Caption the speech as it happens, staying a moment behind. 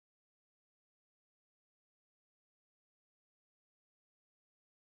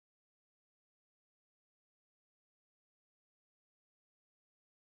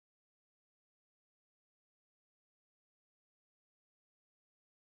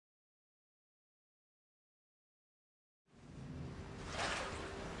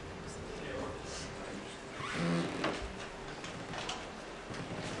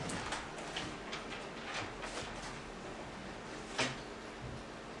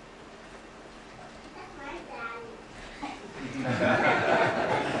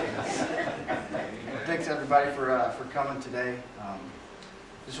everybody for coming today.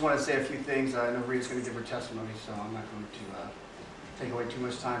 Just want to say a few things. I know Rhea's going to give her testimony, so I'm not going to take away too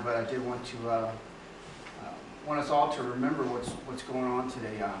much time. But I did want to want us all to remember what's going on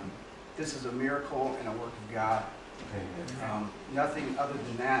today. This is a miracle and a work of God. Nothing other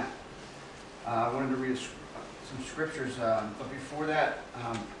than that. I wanted to read some scriptures, but before that,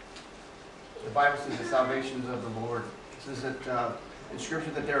 the Bible says the salvation is of the Lord. It says that in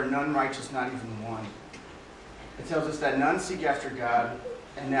Scripture that there are none righteous, not even one. It tells us that none seek after God,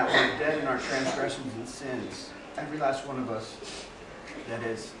 and that we're dead in our transgressions and sins. Every last one of us, that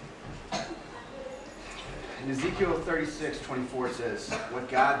is. In Ezekiel 36:24 it says, what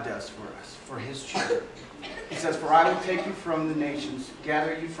God does for us, for His children. He says, for I will take you from the nations,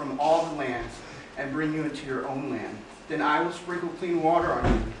 gather you from all the lands, and bring you into your own land. Then I will sprinkle clean water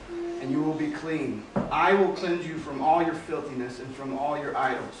on you, and you will be clean. I will cleanse you from all your filthiness and from all your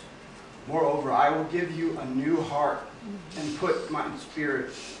idols. Moreover, I will give you a new heart and put my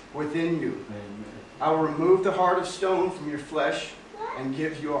spirit within you. I will remove the heart of stone from your flesh and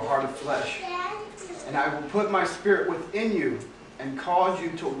give you a heart of flesh. And I will put my spirit within you and cause you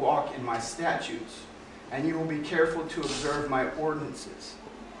to walk in my statutes. And you will be careful to observe my ordinances.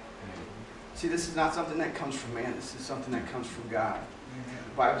 See, this is not something that comes from man. This is something that comes from God.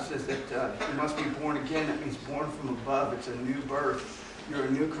 The Bible says that you must be born again. That means born from above. It's a new birth. You're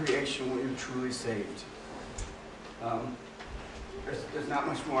a new creation when you're truly saved. There's not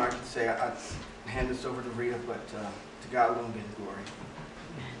much more I can say. I hand this over to Rhea, but to God alone be the glory.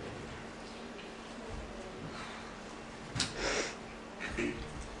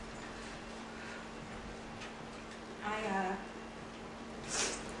 I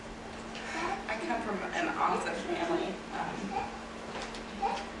come from an awesome family.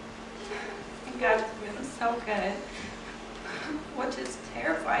 And God's been so good, which is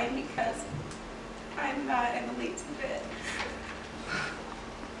terrifying because I'm not in the least bit.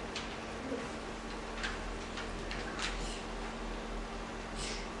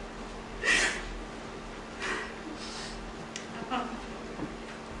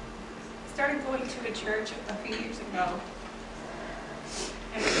 Started going to a church a few years ago,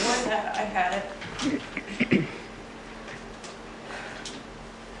 and before that I had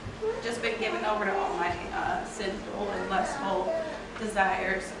just been given over to all my sinful and lustful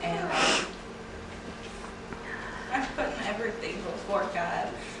desires, and I'm putting everything before God.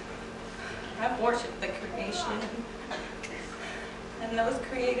 I've worshipped the creation and those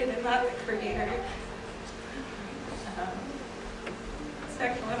created and not the Creator.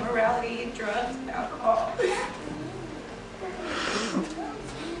 Sexual immorality, drugs, alcohol.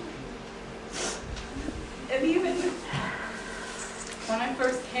 And even when I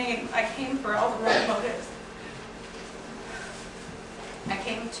first came, I came for all the wrong motives. I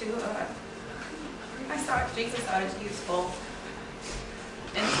came to, I saw Jesus thought as useful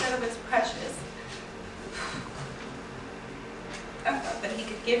instead of as precious. I thought that He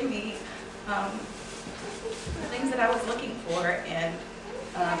could give me the things that I was looking for, and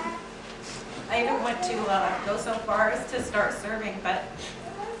I even went to go so far as to start serving, but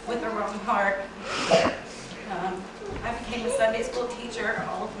with the wrong heart. I became a Sunday school teacher.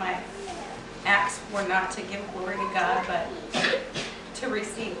 All of my acts were not to give glory to God, but to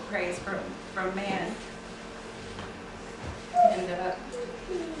receive praise from man. And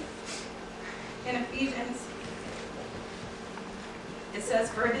in Ephesians, it says,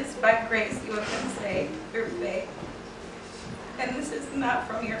 for it is by grace you have been saved through faith. And this is not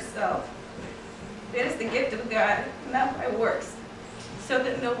from yourself. It is the gift of God, not by works, so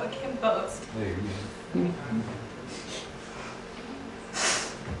that no one can boast. Amen.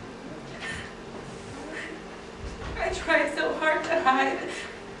 I tried so hard to hide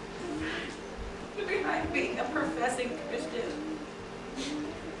behind being a professing Christian.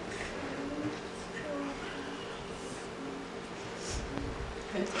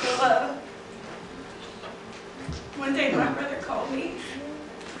 Until one day my brother called me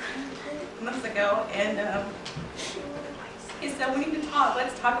months ago, and he said, we need to talk.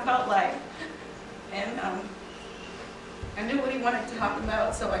 Let's talk about life. And I knew what he wanted to talk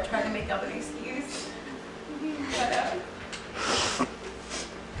about, so I tried to make up an excuse. But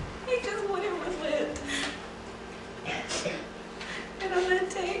he just wouldn't relent. And on that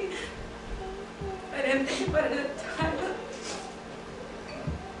day, I didn't think about it at the time.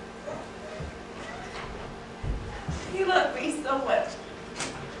 He loved me so much.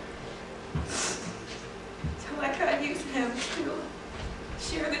 So I could use him to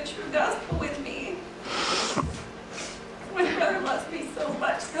share the true gospel with me. My brother loves me so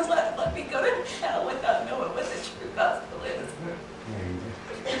much, he'll let me go to hell without knowing what the true gospel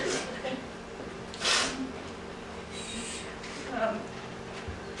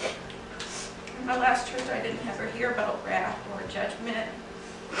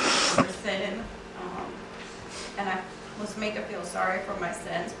sin, and I was made to feel sorry for my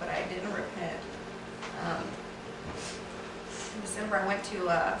sins, but I didn't repent. In December, I went to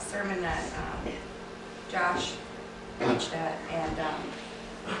a sermon that Josh preached at, and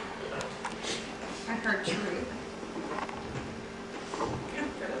I heard truth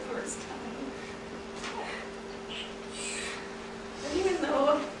for the first time. And even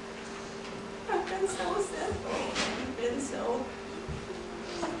though I've been so sinful and been so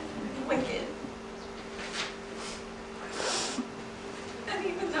wicked, and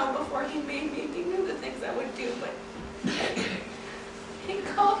even though before he made me, he knew the things I would do, but he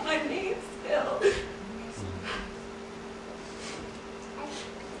called my name still.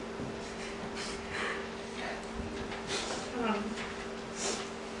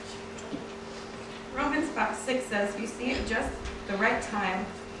 Romans 5:6 says, "You see, at just the right time,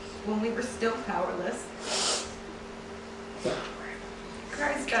 when we were still powerless,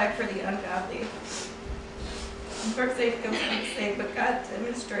 Christ died for the ungodly." Verse 8 goes on to say, "But God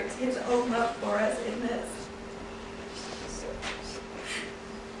demonstrates his own love for us in this: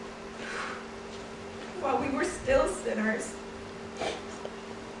 while we were still sinners,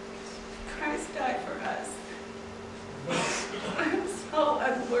 Christ died for us." I'm so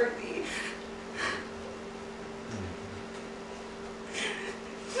unworthy.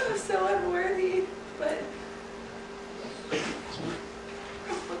 I'm so unworthy, but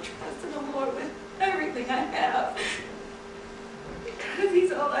I will trust in the Lord with everything I have, because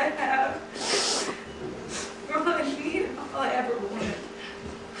he's all I have, all I need, and all I ever wanted.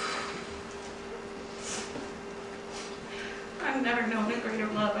 I've never known a greater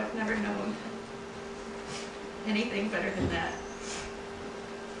love. I've never known anything better than that.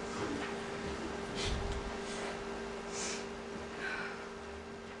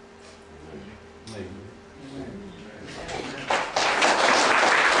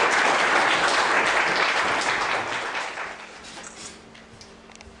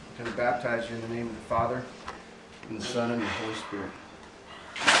 I'm going to baptize you in the name of the Father, and the Son, and the Holy Spirit.